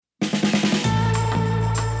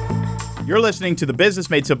You're listening to the Business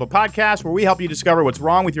Made Simple podcast, where we help you discover what's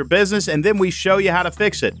wrong with your business, and then we show you how to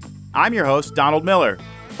fix it. I'm your host, Donald Miller.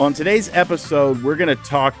 On today's episode, we're going to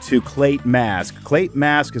talk to Clayton Mask. Clayton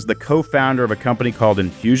Mask is the co-founder of a company called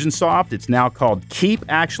Infusionsoft. It's now called Keap,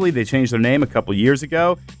 actually. They changed their name a couple years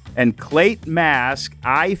ago. And Clayton Mask,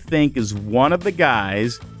 I think, is one of the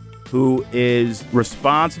guys who is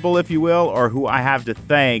responsible, if you will, or who I have to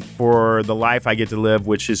thank for the life I get to live,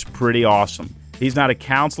 which is pretty awesome. He's not a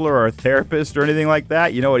counselor or a therapist or anything like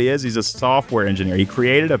that. You know what he is? He's a software engineer. He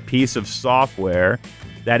created a piece of software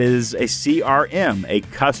that is a CRM, a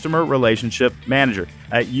customer relationship manager.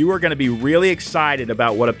 You are going to be really excited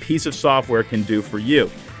about what a piece of software can do for you.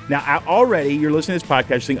 Now, already you're listening to this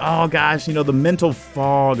podcast saying, oh gosh, the mental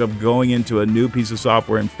fog of going into a new piece of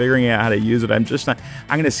software and figuring out how to use it. I'm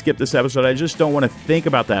going to skip this episode. I just don't want to think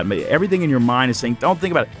about that. Everything in your mind is saying, don't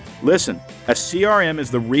think about it. Listen, a CRM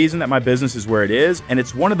is the reason that my business is where it is, and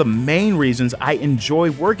it's one of the main reasons I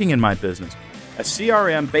enjoy working in my business. A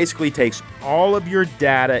CRM basically takes all of your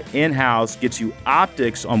data in-house, gets you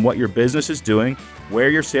optics on what your business is doing, where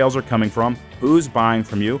your sales are coming from, who's buying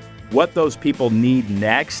from you, what those people need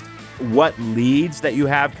next, what leads that you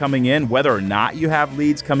have coming in, whether or not you have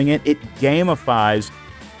leads coming in. It gamifies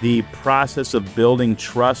the process of building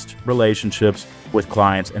trust relationships with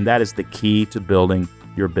clients, and that is the key to building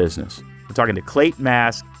your business. We're talking to Clayton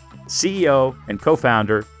Mask, CEO and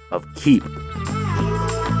co-founder of Keap.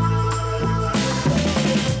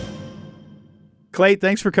 Clay,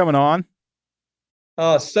 thanks for coming on.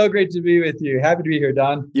 Oh, so great to be with you. Happy to be here,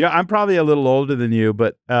 Don. I'm probably a little older than you,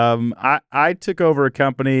 but I took over a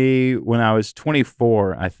company when I was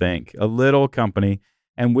 24, I think, a little company,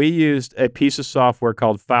 and we used a piece of software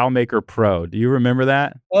called FileMaker Pro. Do you remember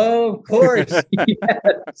that? Oh, of course.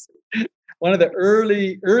 Yes. One of the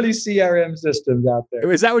early CRM systems out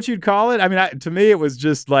there. Is that what you'd call it? I mean, to me, it was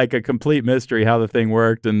just like a complete mystery how the thing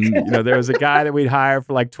worked. And, there was a guy that we'd hire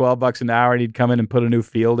for like $12 an hour, and he'd come in and put a new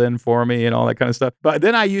field in for me and all that kind of stuff. But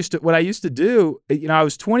then what I used to do, I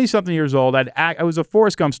was 20-something years old. I was a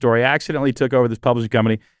Forrest Gump story. I accidentally took over this publishing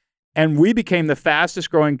company, and we became the fastest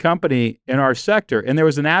growing company in our sector. And there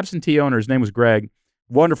was an absentee owner. His name was Greg.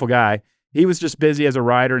 Wonderful guy. He was just busy as a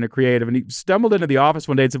writer and a creative, and he stumbled into the office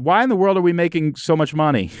one day and said, "Why in the world are we making so much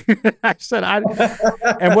money?" I said,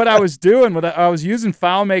 and what I was doing, I was using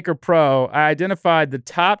FileMaker Pro. I identified the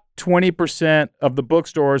top 20% of the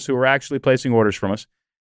bookstores who were actually placing orders from us,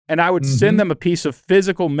 and I would send them a piece of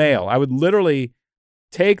physical mail. I would literally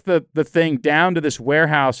take the thing down to this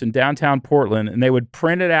warehouse in downtown Portland, and they would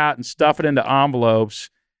print it out and stuff it into envelopes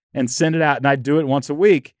and send it out, and I'd do it once a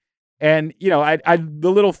week. And, I the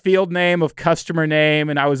little field name of customer name,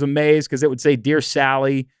 and I was amazed because it would say, "Dear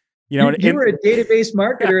Sally." You were a database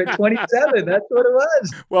marketer at 27. That's what it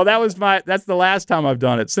was. Well, that's the last time I've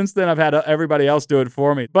done it. Since then, I've had everybody else do it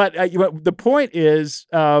for me. But the point is,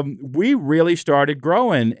 we really started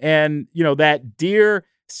growing. And, that "Dear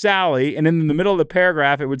Sally," and in the middle of the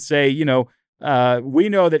paragraph, it would say, we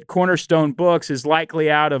know that Cornerstone Books is likely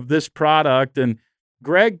out of this product. And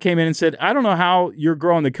Greg came in and said, "I don't know how you're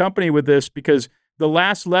growing the company with this, because the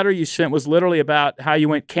last letter you sent was literally about how you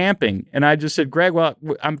went camping." And I just said, "Greg, well,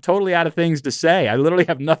 I'm totally out of things to say. I literally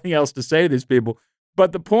have nothing else to say to these people."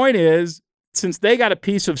 But the point is, since they got a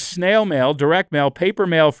piece of snail mail, direct mail, paper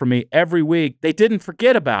mail from me every week, they didn't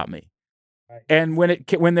forget about me. Right. And when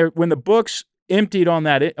the books emptied on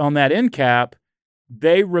that end cap,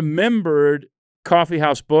 they remembered Coffee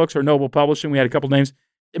House Books or Noble Publishing. We had a couple names.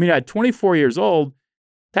 I at 24 years old,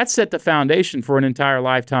 that set the foundation for an entire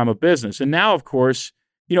lifetime of business. And now, of course,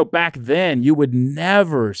 back then you would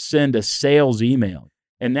never send a sales email.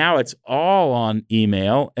 And now it's all on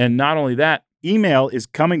email. And not only that, email is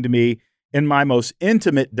coming to me in my most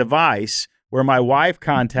intimate device, where my wife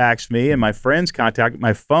contacts me and my friends contact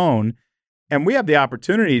my phone. And we have the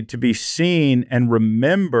opportunity to be seen and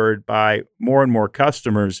remembered by more and more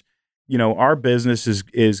customers. Our business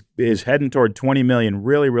is heading toward 20 million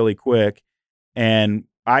really, really quick. And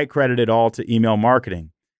I credit it all to email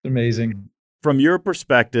marketing. Amazing. From your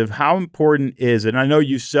perspective, how important is it? And I know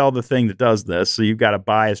you sell the thing that does this, so you've got a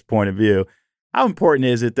biased point of view. How important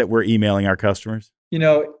is it that we're emailing our customers?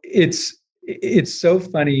 It's so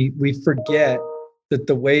funny. We forget that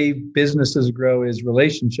the way businesses grow is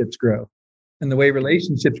relationships grow. And the way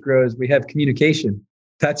relationships grow is we have communication.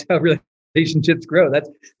 That's how relationships grow.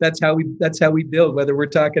 That's how we build, whether we're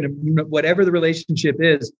talking whatever the relationship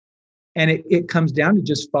is. And it comes down to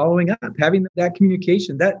just following up, having that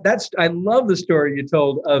communication. I love the story you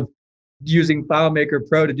told of using FileMaker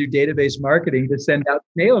Pro to do database marketing to send out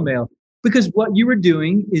snail mail. Because what you were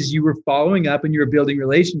doing is you were following up and you were building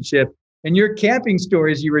relationship. And your camping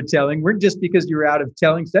stories you were telling weren't just because you were out of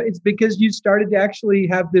telling stuff. It's because you started to actually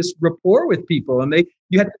have this rapport with people, and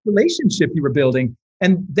you had a relationship you were building,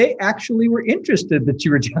 and they actually were interested that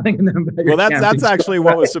you were telling them about your camping that's actually story,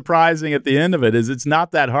 what was surprising at the end of it. Is it's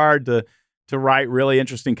not that hard to write really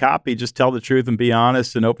interesting copy. Just tell the truth and be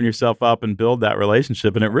honest, and open yourself up and build that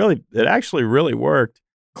relationship. And it actually really worked.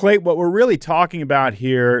 Clayton, what we're really talking about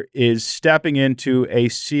here is stepping into a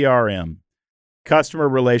CRM, customer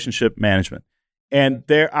relationship management. And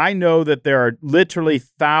I know that there are literally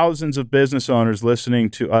thousands of business owners listening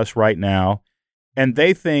to us right now, and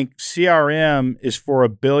they think CRM is for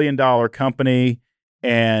 $1 billion company,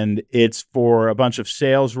 and it's for a bunch of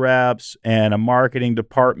sales reps and a marketing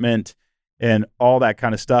department and all that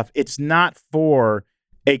kind of stuff. It's not for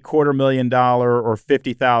a $250,000 or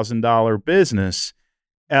 $50,000 business.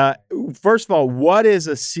 First of all, what is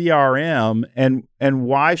a CRM, and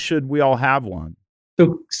why should we all have one?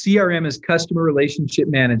 So CRM is customer relationship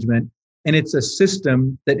management, and it's a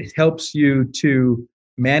system that helps you to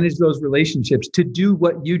manage those relationships to do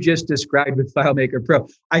what you just described with FileMaker Pro.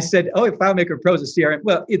 I said, FileMaker Pro is a CRM.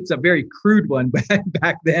 Well, it's a very crude one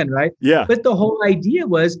back then, right? Yeah. But the whole idea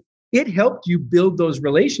was it helped you build those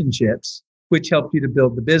relationships, which helped you to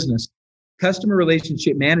build the business. Customer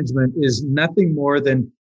relationship management is nothing more than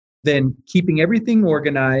keeping everything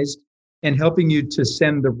organized and helping you to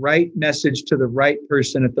send the right message to the right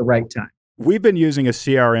person at the right time. We've been using a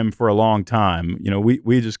CRM for a long time.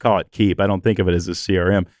 We just call it Keep. I don't think of it as a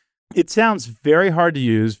CRM. It sounds very hard to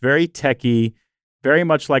use, very techy, very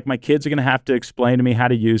much like my kids are going to have to explain to me how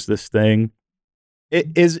to use this thing.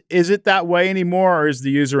 Is it that way anymore, or is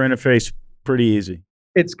the user interface pretty easy?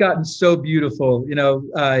 It's gotten so beautiful. In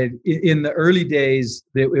the early days,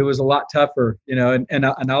 it was a lot tougher. And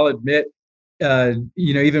I'll admit,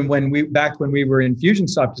 even when we were in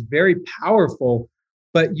Infusionsoft, it's very powerful,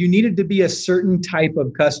 but you needed to be a certain type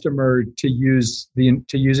of customer to use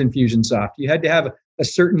Infusionsoft. You had to have a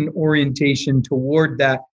certain orientation toward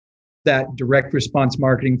that direct response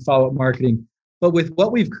marketing, follow-up marketing. But with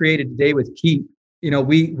what we've created today with Keep,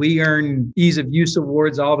 we earn ease of use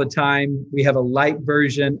awards all the time. We have a light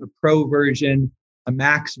version, a pro version, a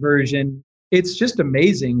max version. It's just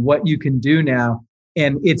amazing what you can do now.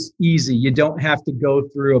 And it's easy. You don't have to go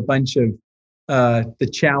through a bunch of the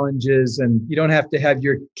challenges, and you don't have to have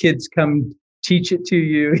your kids come teach it to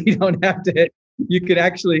you. You could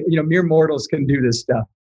actually, mere mortals can do this stuff.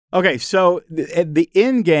 Okay. So the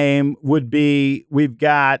end game would be, we've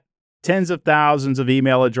got tens of thousands of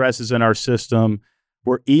email addresses in our system.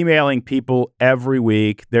 We're emailing people every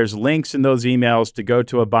week. There's links in those emails to go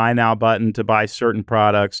to a buy now button to buy certain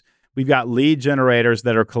products. We've got lead generators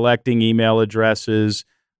that are collecting email addresses.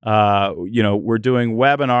 We're doing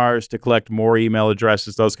webinars to collect more email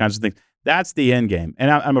addresses, those kinds of things. That's the end game. And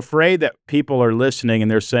I'm afraid that people are listening and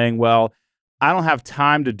they're saying, well, I don't have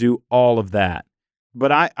time to do all of that.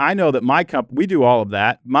 But I know that my company, we do all of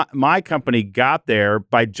that. My company got there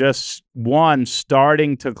by just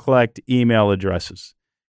starting to collect email addresses,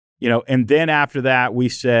 and then after that we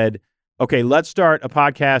said, okay, let's start a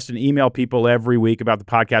podcast and email people every week about the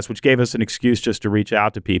podcast, which gave us an excuse just to reach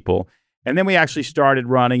out to people. And then we actually started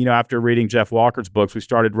running, after reading Jeff Walker's books, we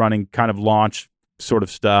started running kind of launch sort of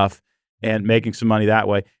stuff and making some money that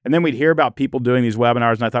way. And then we'd hear about people doing these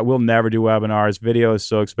webinars, and I thought, we'll never do webinars. Video is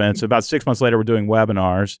so expensive. About 6 months later, we're doing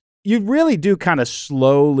webinars. You really do kind of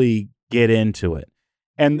slowly get into it.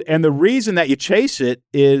 And the reason that you chase it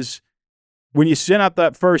is when you send out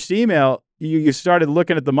that first email, you started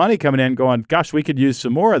looking at the money coming in going, gosh, we could use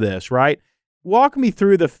some more of this, right? Walk me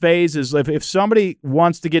through the phases. If somebody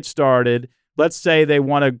wants to get started, let's say they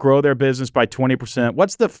want to grow their business by 20%,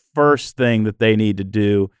 what's the first thing that they need to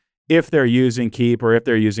do if they're using Keep or if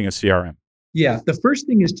they're using a CRM? Yeah, the first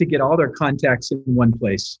thing is to get all their contacts in one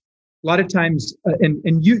place. A lot of times,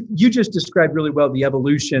 and you just described really well the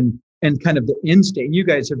evolution and kind of the end state. You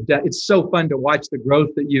guys have done. It's so fun to watch the growth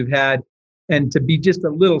that you've had, and to be just a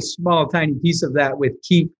little small, tiny piece of that with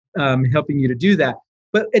Keep helping you to do that.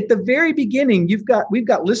 But at the very beginning, we've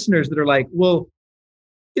got listeners that are like, well,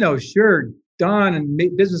 sure, Don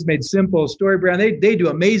and Business Made Simple, StoryBrand, they do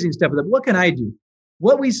amazing stuff with it. What can I do?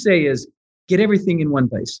 What we say is get everything in one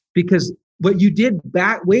place, because what you did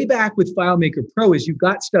way back with FileMaker Pro is you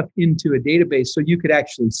got stuff into a database so you could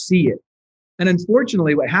actually see it. And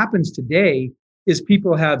unfortunately, what happens today is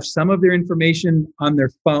people have some of their information on their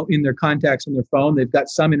phone, in their contacts on their phone. They've got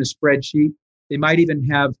some in a spreadsheet. They might even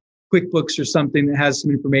have QuickBooks or something that has some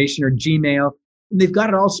information, or Gmail, and they've got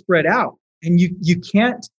it all spread out. And you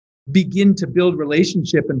can't begin to build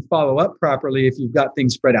relationship and follow up properly if you've got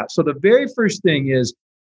things spread out. So the very first thing is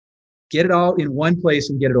get it all in one place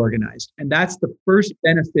and get it organized. And that's the first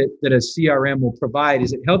benefit that a CRM will provide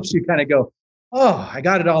is it helps you kind of go, oh, I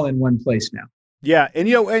got it all in one place now. Yeah, and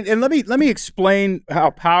and let me explain how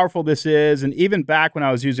powerful this is. And even back when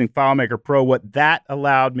I was using FileMaker Pro, what that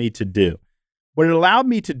allowed me to do. What it allowed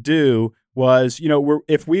me to do was, we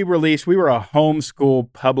were a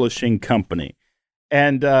homeschool publishing company,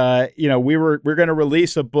 and we're going to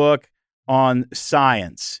release a book on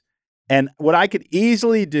science. And what I could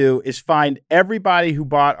easily do is find everybody who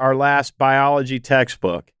bought our last biology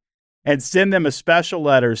textbook and send them a special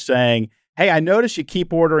letter saying, hey, I noticed you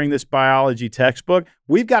keep ordering this biology textbook.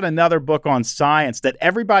 We've got another book on science that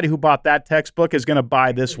everybody who bought that textbook is going to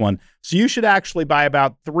buy this one. So you should actually buy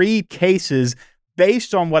about 3 cases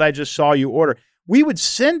based on what I just saw you order. We would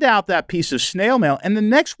send out that piece of snail mail, and the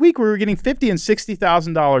next week we were getting $50,000 and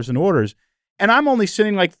 $60,000 in orders. And I'm only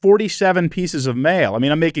sending like 47 pieces of mail. I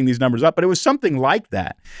mean, I'm making these numbers up, but it was something like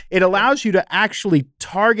that. It allows you to actually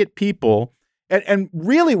target people. And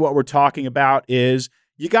really what we're talking about is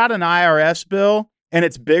you got an IRS bill and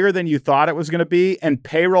it's bigger than you thought it was going to be, and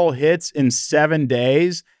payroll hits in 7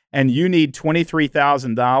 days and you need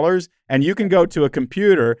 $23,000, and you can go to a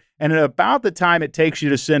computer, and at about the time it takes you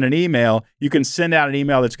to send an email, you can send out an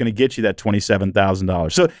email that's going to get you that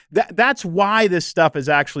 $27,000. So that's why this stuff is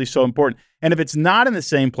actually so important. And if it's not in the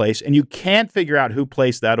same place and you can't figure out who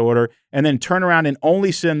placed that order and then turn around and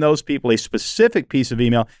only send those people a specific piece of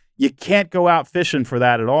email, you can't go out fishing for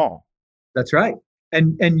that at all. That's right.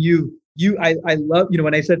 And I love,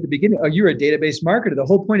 when I said at the beginning, oh, you're a database marketer. The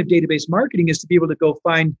whole point of database marketing is to be able to go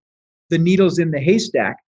find the needles in the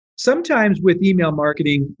haystack. Sometimes with email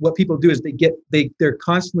marketing, what people do is they're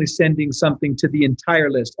constantly sending something to the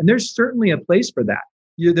entire list. And there's certainly a place for that.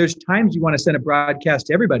 There's times you want to send a broadcast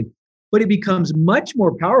to everybody, but it becomes much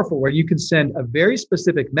more powerful where you can send a very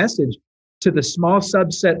specific message to the small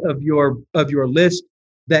subset of your list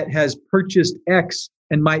that has purchased X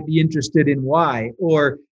and might be interested in Y,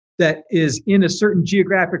 or that is in a certain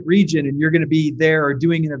geographic region and you're going to be there or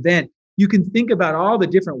doing an event. You can think about all the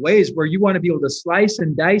different ways where you want to be able to slice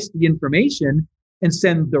and dice the information and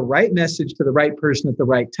send the right message to the right person at the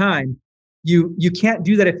right time. You can't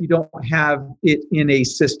do that if you don't have it in a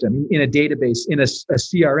system, in a database, in a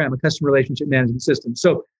CRM, a customer relationship management system.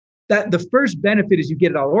 So that the first benefit is you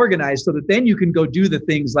get it all organized so that then you can go do the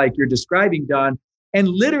things like you're describing, Don, and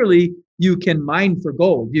literally you can mine for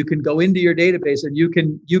gold. You can go into your database and you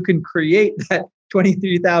can create that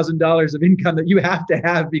 $23,000 of income that you have to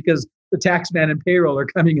have because the taxman and payroll are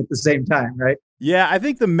coming at the same time, right? Yeah, I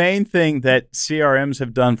think the main thing that CRMs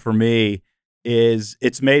have done for me is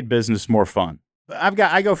it's made business more fun.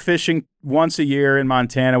 I go fishing once a year in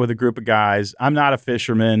Montana with a group of guys. I'm not a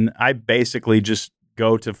fisherman. I basically just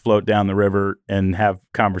go to float down the river and have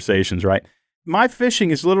conversations, right? My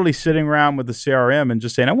fishing is literally sitting around with the CRM and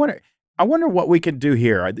just saying, I wonder what we could do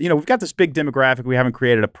here. We've got this big demographic we haven't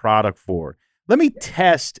created a product for. Let me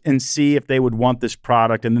test and see if they would want this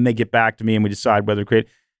product, and then they get back to me and we decide whether to create it.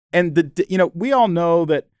 And we all know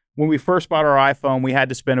that when we first bought our iPhone, we had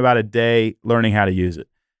to spend about a day learning how to use it.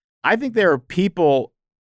 I think there are people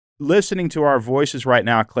listening to our voices right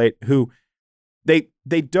now, Clayton, who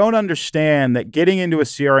they don't understand that getting into a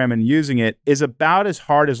CRM and using it is about as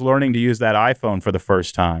hard as learning to use that iPhone for the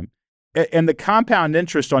first time. And the compound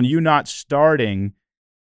interest on you not starting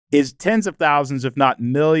is tens of thousands, if not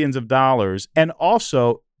millions of dollars. And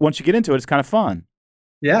also, once you get into it, it's kind of fun.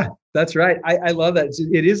 Yeah, that's right. I love that.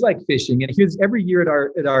 It is like fishing. And here's every year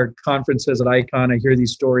at our conferences at Icon, I hear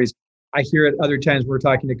these stories. I hear it other times when we're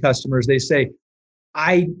talking to customers. They say,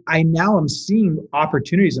 I now am seeing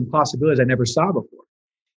opportunities and possibilities I never saw before.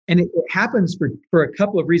 And it happens for a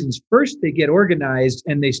couple of reasons. First, they get organized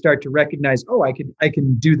and they start to recognize, oh, I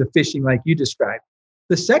can do the fishing like you described.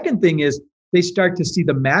 The second thing is they start to see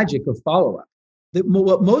the magic of follow-up.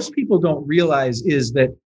 What most people don't realize is that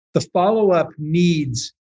the follow-up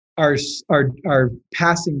needs are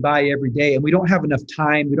passing by every day, and we don't have enough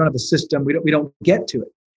time. We don't have a system. We don't get to it.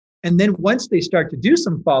 And then once they start to do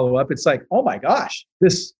some follow-up, it's like, oh my gosh,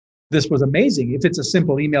 this was amazing. If it's a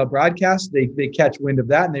simple email broadcast, they catch wind of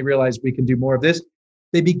that and they realize we can do more of this.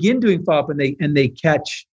 They begin doing follow-up and they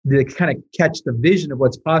kind of catch the vision of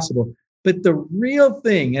what's possible. But the real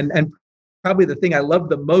thing, and probably the thing I love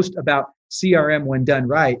the most about CRM when done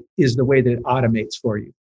right, is the way that it automates for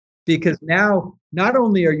you. Because now, not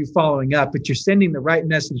only are you following up, but you're sending the right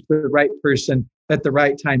message to the right person at the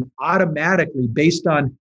right time automatically based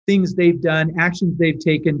on things they've done, actions they've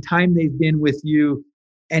taken, time they've been with you.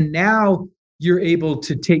 And now you're able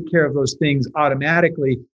to take care of those things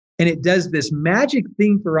automatically. And it does this magic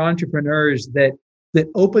thing for entrepreneurs that that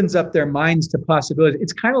opens up their minds to possibilities.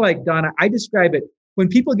 It's kind of like, Donna, I describe it when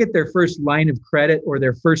people get their first line of credit or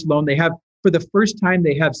their first loan, for the first time,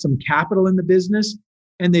 they have some capital in the business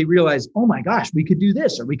and they realize, oh my gosh, we could do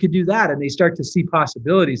this or we could do that. And they start to see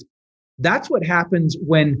possibilities. That's what happens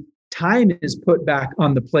when time is put back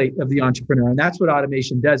on the plate of the entrepreneur. And that's what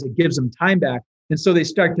automation does. It gives them time back. And so they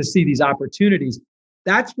start to see these opportunities.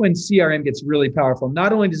 That's when CRM gets really powerful.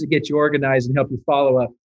 Not only does it get you organized and help you follow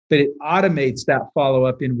up, but it automates that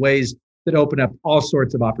follow-up in ways that open up all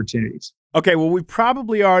sorts of opportunities. Okay, well, we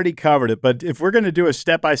probably already covered it, but if we're going to do a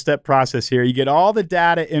step-by-step process here, you get all the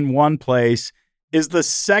data in one place. Is the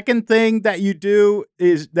second thing that you do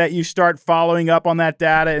is that you start following up on that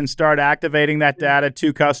data and start activating that data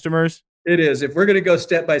to customers? It is. If we're going to go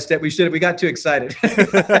step by step, we got too excited.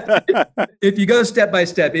 If you go step by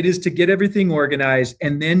step, it is to get everything organized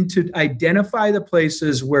and then to identify the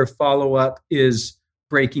places where follow-up is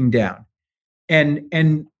breaking down.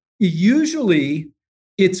 And usually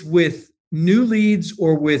it's with new leads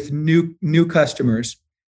or with new customers.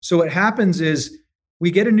 So what happens is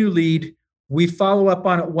we get a new lead, we follow up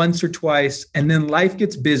on it once or twice, and then life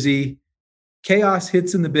gets busy, chaos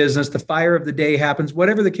hits in the business, the fire of the day happens,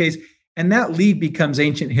 whatever the case, and that lead becomes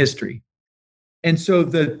ancient history. And so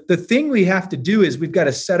the thing we have to do is we've got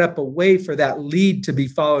to set up a way for that lead to be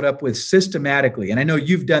followed up with systematically. And I know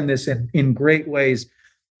you've done this in great ways,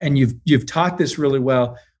 and you've taught this really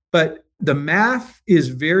well, but the math is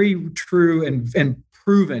very true and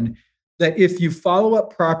proven that if you follow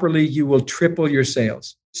up properly, you will triple your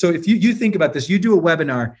sales. So if you think about this, you do a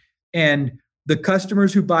webinar and the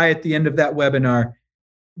customers who buy at the end of that webinar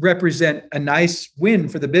represent a nice win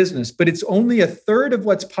for the business, but it's only a third of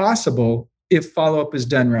what's possible if follow-up is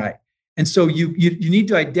done right. And so you need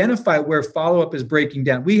to identify where follow-up is breaking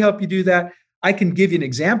down. We help you do that. I can give you an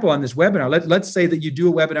example on this webinar. Let's say that you do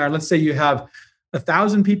a webinar. Let's say you have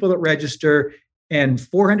 1,000 people that register and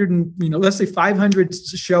 400, let's say 500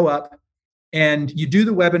 show up, and you do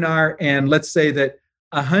the webinar. And let's say that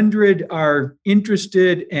 100 are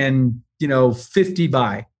interested and 50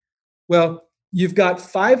 buy. Well, you've got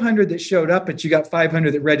 500 that showed up, but you got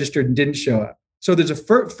 500 that registered and didn't show up. So there's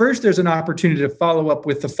first there's an opportunity to follow up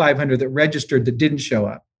with the 500 that registered that didn't show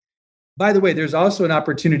up. By the way, there's also an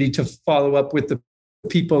opportunity to follow up with the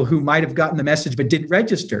people who might have gotten the message but didn't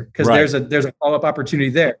register, because there's a follow-up opportunity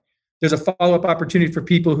there. There's a follow-up opportunity for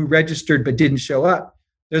people who registered but didn't show up.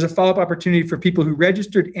 There's a follow-up opportunity for people who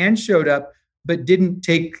registered and showed up but didn't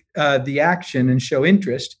take the action and show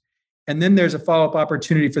interest. And then there's a follow-up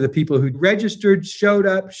opportunity for the people who registered, showed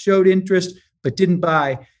up, showed interest, but didn't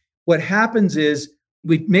buy. What happens is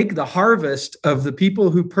we make the harvest of the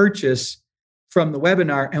people who purchase from the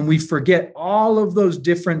webinar, and we forget all of those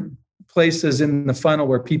different places in the funnel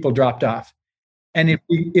where people dropped off. And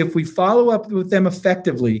if we follow up with them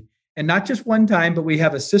effectively, and not just one time, but we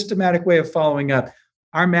have a systematic way of following up,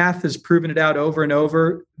 our math has proven it out over and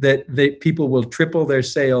over that people will triple their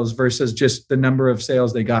sales versus just the number of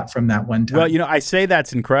sales they got from that one time. Well, I say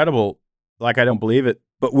that's incredible, like I don't believe it,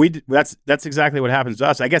 but that's exactly what happens to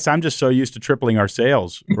us. I guess I'm just so used to tripling our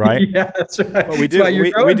sales, right? Yeah, that's right. But we do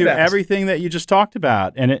everything that you just talked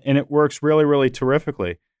about, and it works really, really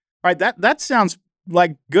terrifically. All right, that sounds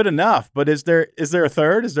like good enough, but is there a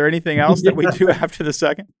third? Is there anything else that we do after the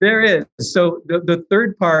second? There is. So the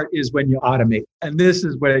third part is when you automate. And this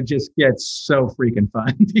is where it just gets so freaking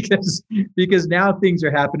fun because now things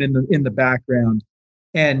are happening in the background,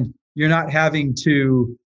 and you're not having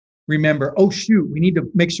to remember, oh shoot, we need to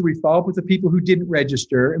make sure we follow up with the people who didn't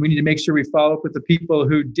register, and we need to make sure we follow up with the people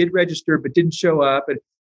who did register but didn't show up. And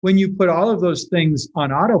when you put all of those things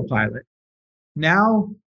on autopilot,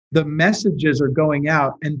 now the messages are going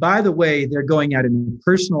out. And by the way, they're going out in a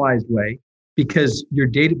personalized way, because your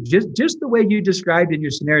data, just the way you described in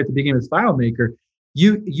your scenario at the beginning with FileMaker,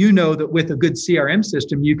 you know that with a good CRM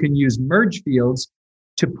system, you can use merge fields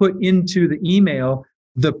to put into the email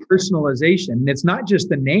the personalization. And it's not just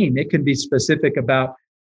the name. It can be specific about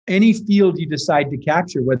any field you decide to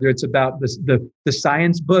capture, whether it's about the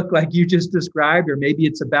science book like you just described, or maybe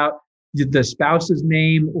it's about the spouse's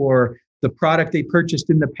name or the product they purchased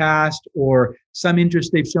in the past or some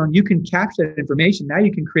interest they've shown. You can capture that information. Now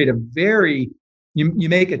you can create you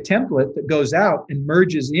make a template that goes out and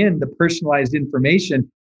merges in the personalized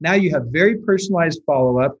information. Now you have very personalized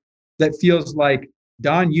follow-up that feels like,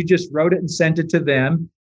 Don, you just wrote it and sent it to them.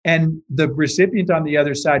 And the recipient on the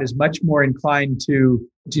other side is much more inclined to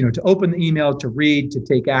open the email, to read, to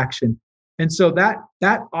take action. And so that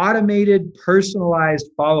automated, personalized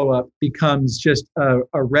follow-up becomes just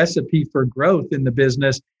a recipe for growth in the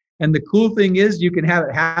business. And the cool thing is you can have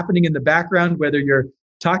it happening in the background, whether you're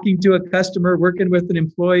talking to a customer, working with an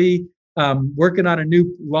employee, working on a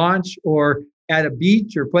new launch, or at a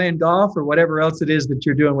beach or playing golf or whatever else it is that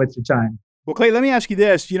you're doing with your time. Well, Clay, let me ask you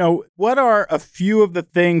this. What are a few of the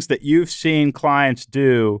things that you've seen clients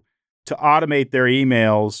do to automate their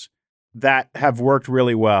emails that have worked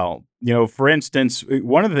really well? For instance,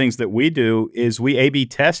 one of the things that we do is we A/B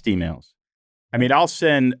test emails. I mean, I'll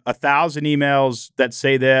send 1,000 emails that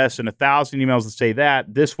say this and 1,000 emails that say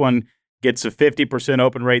that. This one gets a 50%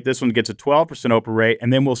 open rate. This one gets a 12% open rate.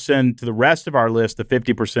 And then we'll send to the rest of our list the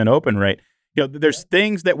 50% open rate. There's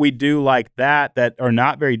things that we do like that are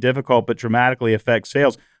not very difficult, but dramatically affect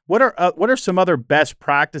sales. What are some other best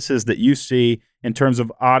practices that you see in terms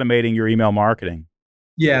of automating your email marketing?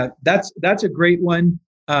 Yeah, that's a great one.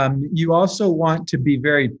 You also want to be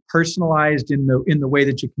very personalized in the way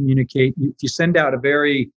that you communicate. If you send out a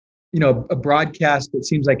very, a broadcast that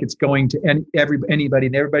seems like it's going to anybody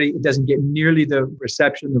and everybody, it doesn't get nearly the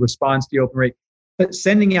reception, the response, the open rate. But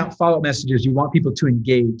sending out follow-up messages, you want people to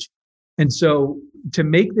engage. And so to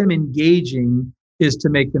make them engaging is to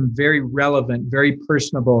make them very relevant, very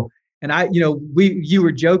personable. And you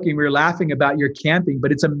were joking, we were laughing about your camping,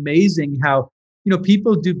 but it's amazing how,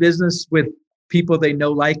 people do business with people they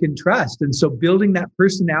know, like, and trust. And so building that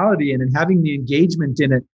personality in and having the engagement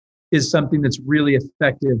in it is something that's really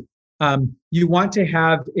effective. You want to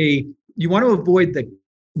avoid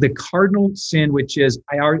the cardinal sin, which is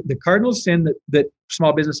the cardinal sin that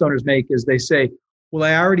small business owners make is they say, well,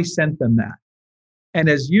 I already sent them that. And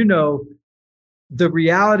as you know, the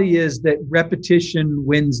reality is that repetition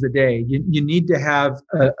wins the day. You need to have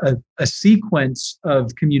a sequence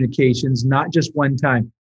of communications, not just one time.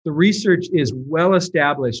 The research is well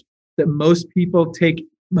established that most people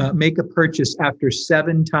make a purchase after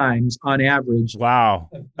 7 times on average. Wow.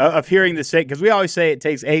 Of hearing the same, because we always say it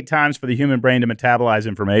takes 8 times for the human brain to metabolize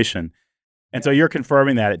information. And so you're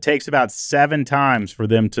confirming that. It takes about 7 times for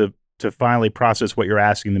them to finally process what you're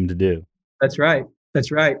asking them to do. That's right. That's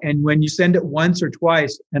right. And when you send it once or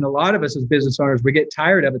twice, and a lot of us as business owners, we get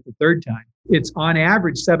tired of it the 3rd time. It's on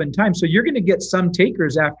average 7 times. So you're going to get some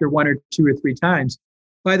takers after 1 or 2 or 3 times.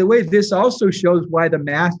 By the way, this also shows why the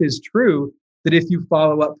math is true, that if you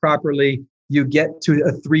follow up properly, you get to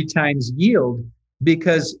a 3 times yield,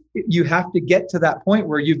 because you have to get to that point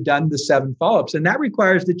where you've done the 7 follow-ups. And that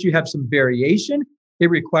requires that you have some variation. It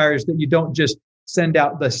requires that you don't just send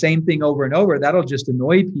out the same thing over and over. That'll just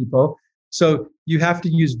annoy people. So you have to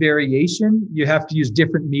use variation. You have to use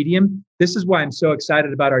different medium. This is why I'm so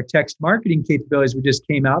excited about our text marketing capabilities we just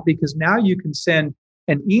came out, because now you can send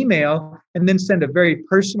an email and then send a very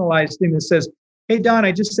personalized thing that says, hey, Don,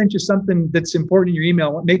 I just sent you something that's important in your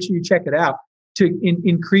email. Make sure you check it out, to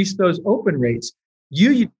increase those open rates.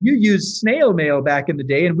 You used snail mail back in the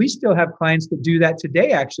day, and we still have clients that do that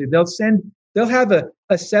today. Actually, they'll have a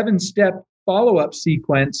 7-step follow-up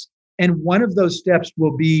sequence, and one of those steps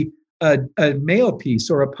will be a mail piece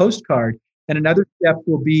or a postcard, and another step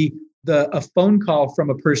will be a phone call from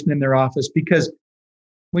a person in their office. Because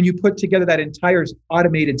when you put together that entire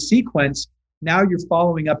automated sequence, now you're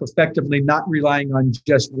following up effectively, not relying on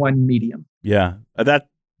just one medium. Yeah, that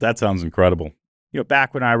sounds incredible.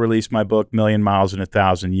 Back when I released my book, Million Miles in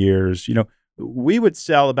 1,000 Years, we would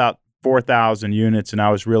sell about 4,000 units, and I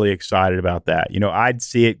was really excited about that. I'd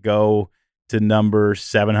see it go to number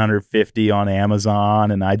 750 on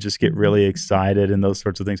Amazon, and I just get really excited and those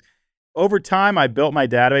sorts of things. Over time, I built my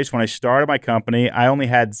database. When I started my company, I only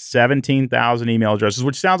had 17,000 email addresses,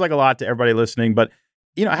 which sounds like a lot to everybody listening, but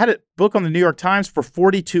I had a book on the New York Times for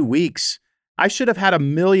 42 weeks. I should have had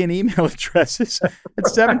 1 million email addresses at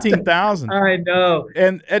 17,000. I know.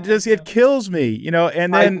 And it kills me,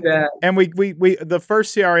 and then, and we the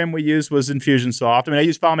first CRM we used was Infusionsoft. I mean, I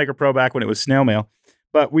used FileMaker Pro back when it was snail mail,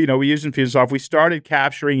 but we used Infusionsoft. We started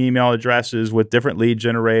capturing email addresses with different lead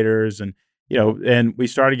generators, and we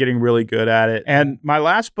started getting really good at it. And my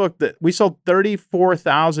last book, that we sold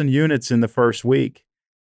 34,000 units in the first week.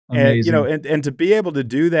 Amazing. And to be able to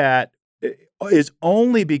do that is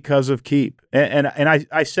only because of Keap. And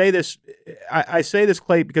I say this,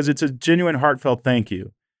 Clay, because it's a genuine, heartfelt thank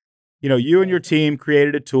you. You and your team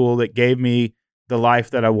created a tool that gave me the life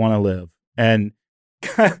that I want to live. And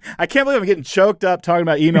I can't believe I'm getting choked up talking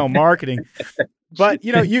about email marketing. But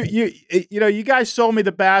you guys sold me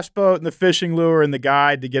the bass boat and the fishing lure and the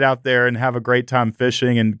guide to get out there and have a great time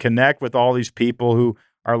fishing and connect with all these people who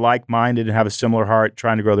are like-minded and have a similar heart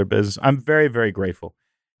trying to grow their business. I'm very, very grateful.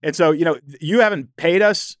 And so, you haven't paid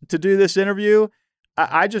us to do this interview.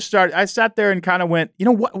 I sat there and kind of went,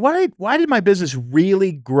 why did my business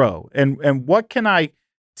really grow? And what can I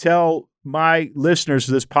tell my listeners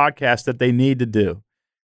of this podcast that they need to do?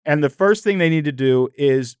 And the first thing they need to do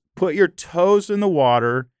is put your toes in the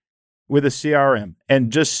water with a CRM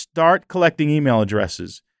and just start collecting email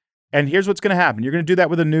addresses. And here's what's going to happen. You're going to do that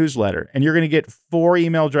with a newsletter, and you're going to get 4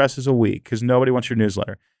 email addresses a week because nobody wants your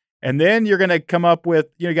newsletter. And then you're going to come up with,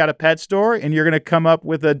 you got a pet store, and you're going to come up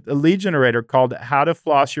with a lead generator called How to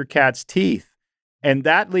Floss Your Cat's Teeth. And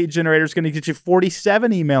that lead generator is going to get you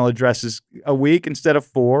 47 email addresses a week instead of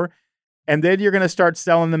 4. And then you're going to start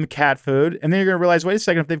selling them cat food. And then you're going to realize, wait a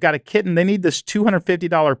second, if they've got a kitten, they need this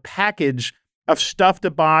 $250 package of stuff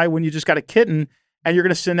to buy when you just got a kitten. And you're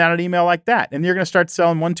going to send out an email like that. And you're going to start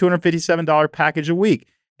selling one $257 package a week.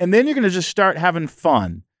 And then you're going to just start having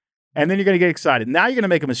fun. And then you're going to get excited. Now you're going to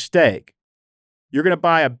make a mistake. You're going to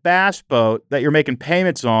buy a bass boat that you're making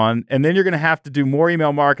payments on, and then you're going to have to do more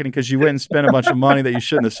email marketing because you went and spent a bunch of money that you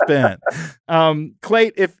shouldn't have spent.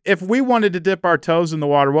 Clayt, if we wanted to dip our toes in the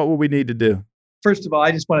water, what would we need to do? First of all,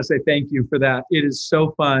 I just want to say thank you for that. It is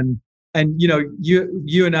so fun. And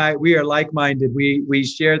you and I, we are like-minded. We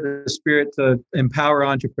share the spirit to empower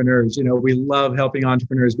entrepreneurs. We love helping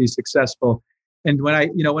entrepreneurs be successful. And when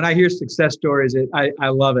I hear success stories, I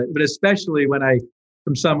love it. But especially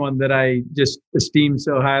from someone that I just esteem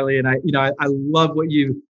so highly. And I love what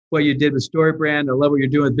you did with StoryBrand. I love what you're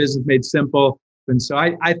doing with Business Made Simple. And so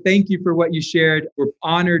I thank you for what you shared. We're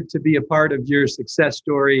honored to be a part of your success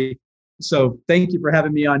story. So thank you for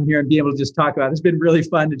having me on here and being able to just talk about it. It's been really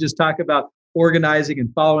fun to just talk about organizing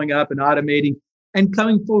and following up and automating and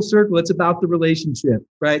coming full circle. It's about the relationship,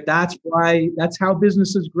 right? That's how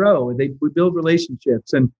businesses grow. We build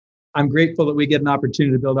relationships. And I'm grateful that we get an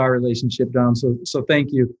opportunity to build our relationship, Don. So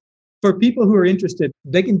thank you. For people who are interested,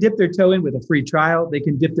 they can dip their toe in with a free trial. They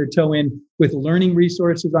can dip their toe in with learning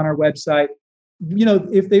resources on our website.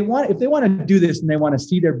 If they want to do this and they want to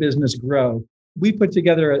see their business grow, we put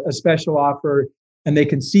together a special offer and they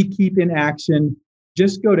can see Keep in action.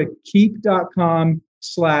 Just go to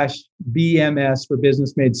keep.com/BMS for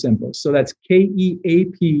Business Made Simple. So that's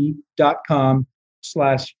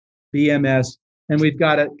KEAP.com/BMS. And we've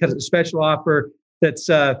got a special offer that's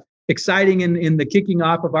exciting in the kicking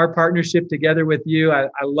off of our partnership together with you. I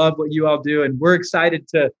love what you all do, and we're excited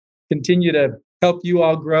to continue to help you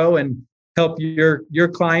all grow and help your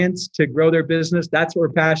clients to grow their business. That's what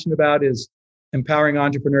we're passionate about, is empowering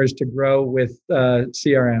entrepreneurs to grow with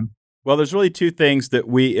CRM. Well, there's really 2 things that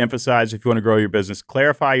we emphasize if you want to grow your business.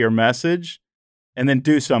 Clarify your message and then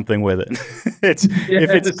do something with it. If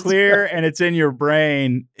it's clear and it's in your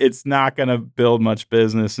brain, it's not going to build much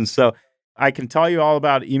business. And so I can tell you all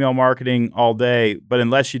about email marketing all day, but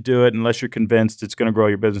unless you do it, unless you're convinced it's going to grow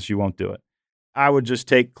your business, you won't do it. I would just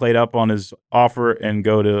take Clayt up on his offer and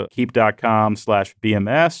go to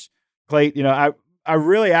keep.com/BMS. Clayt, I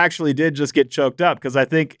really actually did just get choked up because I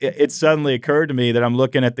think it suddenly occurred to me that I'm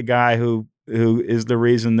looking at the guy who is the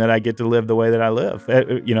reason that I get to live the way that I live,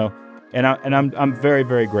 and I'm very,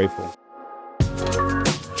 very grateful.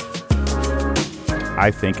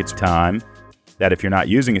 I think it's time that if you're not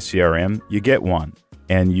using a CRM, you get one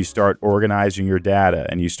and you start organizing your data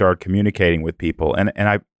and you start communicating with people. And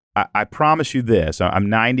I promise you this, I'm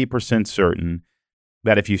 90% certain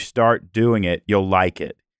that if you start doing it, you'll like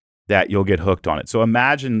it, that you'll get hooked on it. So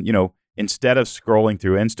imagine, instead of scrolling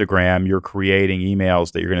through Instagram, you're creating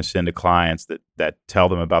emails that you're going to send to clients that tell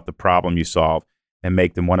them about the problem you solve and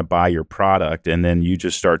make them want to buy your product. And then you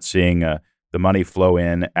just start seeing the money flow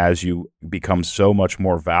in as you become so much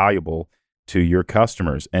more valuable to your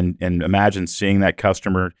customers. And imagine seeing that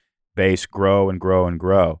customer base grow and grow and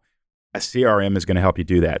grow. A CRM is going to help you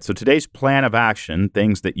do that. So today's plan of action,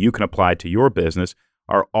 things that you can apply to your business,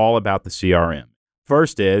 are all about the CRM.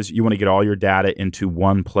 First is you want to get all your data into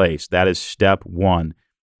one place. That is step 1,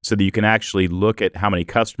 so that you can actually look at how many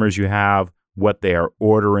customers you have, what they are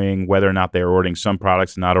ordering, whether or not they are ordering some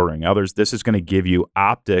products and not ordering others. This is going to give you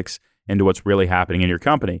optics into what's really happening in your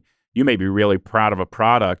company. You may be really proud of a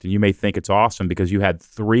product and you may think it's awesome because you had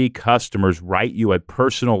 3 customers write you a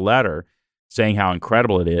personal letter saying how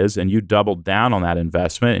incredible it is, and you doubled down on that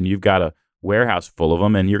investment and you've got a warehouse full of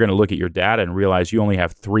them, and you're going to look at your data and realize you only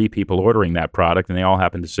have 3 people ordering that product and they all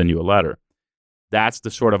happen to send you a letter. That's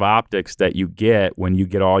the sort of optics that you get when you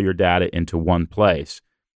get all your data into one place.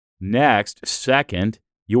 Next, second,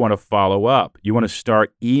 you want to follow up. You want to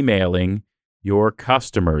start emailing your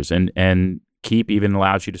customers, and Keep even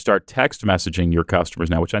allows you to start text messaging your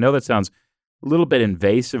customers now, which I know that sounds a little bit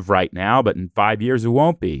invasive right now, but in 5 years it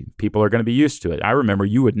won't be. People are going to be used to it. I remember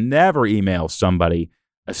you would never email somebody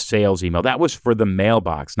a sales email. That was for the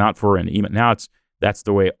mailbox, not for an email. Now that's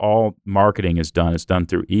the way all marketing is done. It's done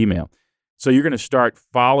through email. So you're going to start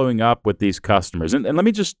following up with these customers. And let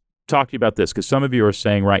me just talk to you about this, because some of you are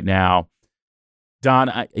saying right now, Don,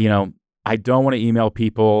 I don't want to email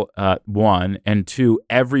people, one, and two,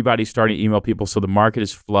 everybody's starting to email people, so the market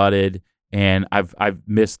is flooded and I've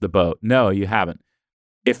missed the boat. No, you haven't.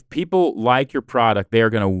 If people like your product, they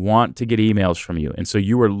are going to want to get emails from you. And so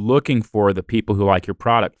you are looking for the people who like your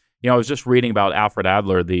product. I was just reading about Alfred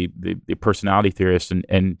Adler, the personality theorist,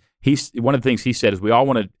 and one of the things he said is we all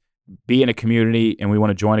want to be in a community and we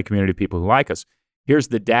want to join a community of people who like us. Here's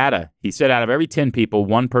the data. He said out of every 10 people,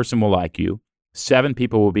 one person will like you, 7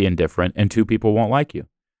 people will be indifferent, and 2 people won't like you.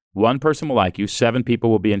 One person will like you, 7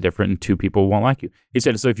 people will be indifferent, and 2 people won't like you. He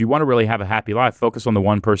said, so if you want to really have a happy life, focus on the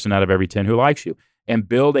one person out of every 10 who likes you and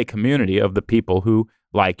build a community of the people who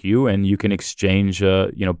like you, and you can exchange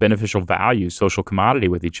beneficial value, social commodity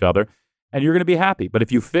with each other, and you're going to be happy. But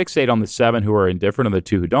if you fixate on the 7 who are indifferent and the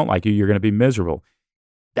 2 who don't like you, you're going to be miserable.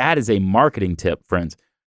 That is a marketing tip, friends.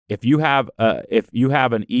 If you have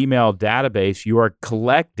an email database, you are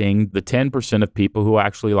collecting the 10% of people who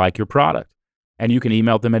actually like your product, and you can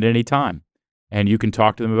email them at any time, and you can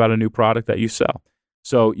talk to them about a new product that you sell.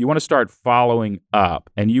 So you want to start following up,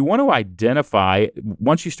 and you want to identify,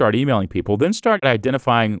 once you start emailing people, then start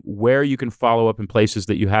identifying where you can follow up in places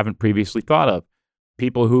that you haven't previously thought of.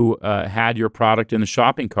 People who had your product in the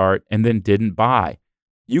shopping cart and then didn't buy.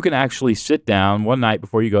 You can actually sit down one night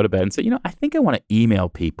before you go to bed and say, I think I want to email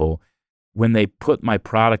people when they put my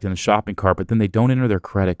product in the shopping cart, but then they don't enter their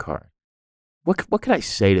credit card. What could I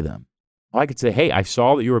say to them? Well, I could say, hey, I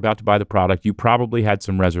saw that you were about to buy the product. You probably had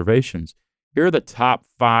some reservations. Here are the top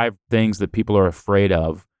 5 things that people are afraid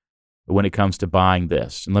of when it comes to buying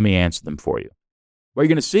this, and let me answer them for you. What you're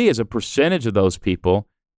going to see is a percentage of those people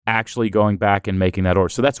actually going back and making that order.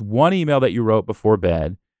 So that's one email that you wrote before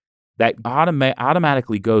bed that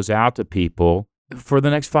automatically goes out to people for the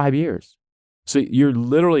next 5 years. So you're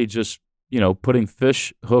literally just, putting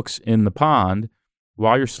fish hooks in the pond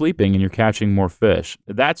while you're sleeping and you're catching more fish.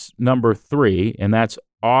 That's number 3, and that's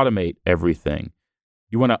automate everything.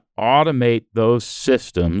 You want to automate those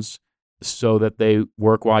systems so that they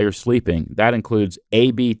work while you're sleeping. That includes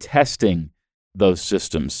A/B testing those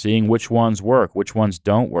systems, seeing which ones work, which ones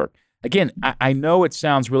don't work. Again, I know it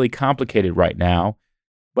sounds really complicated right now,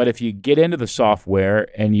 but if you get into the software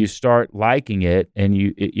and you start liking it,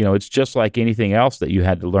 and it's just like anything else that you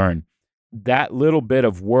had to learn. That little bit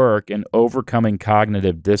of work and overcoming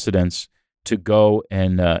cognitive dissonance to go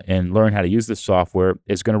and learn how to use this software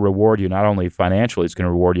is going to reward you not only financially, it's going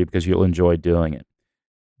to reward you because you'll enjoy doing it.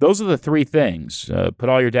 Those are the 3 things. Put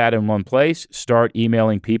all your data in one place, start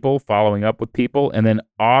emailing people, following up with people, and then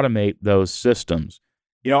automate those systems.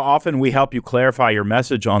 Often we help you clarify your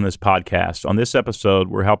message on this podcast. On this episode,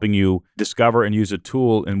 we're helping you discover and use a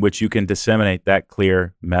tool in which you can disseminate that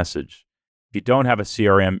clear message. If you don't have a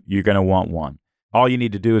CRM, you're going to want one. All you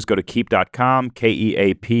need to do is go to keap.com,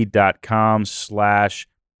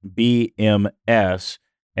 keap.com/BMS,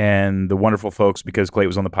 and the wonderful folks, because Clay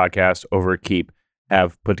was on the podcast over at Keap,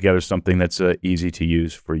 have put together something that's easy to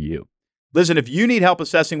use for you. Listen, if you need help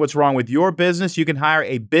assessing what's wrong with your business, you can hire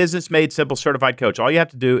a Business Made Simple certified coach. All you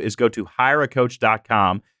have to do is go to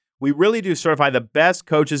hireacoach.com. We really do certify the best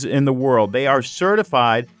coaches in the world. They are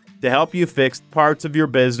certified to help you fix parts of your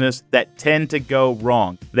business that tend to go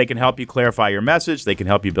wrong. They can help you clarify your message. They can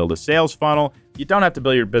help you build a sales funnel. You don't have to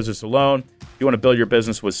build your business alone. If you want to build your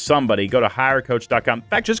business with somebody, go to hireacoach.com. In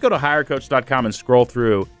fact, just go to hireacoach.com and scroll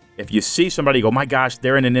through. If you see somebody go, my gosh,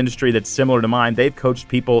 they're in an industry that's similar to mine, they've coached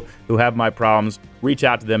people who have my problems, reach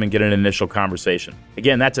out to them and get an initial conversation.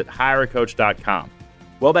 Again, that's at hireacoach.com.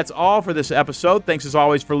 Well, that's all for this episode. Thanks as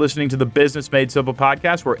always for listening to the Business Made Simple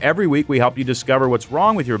podcast, where every week we help you discover what's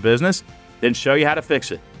wrong with your business, then show you how to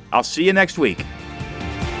fix it. I'll see you next week.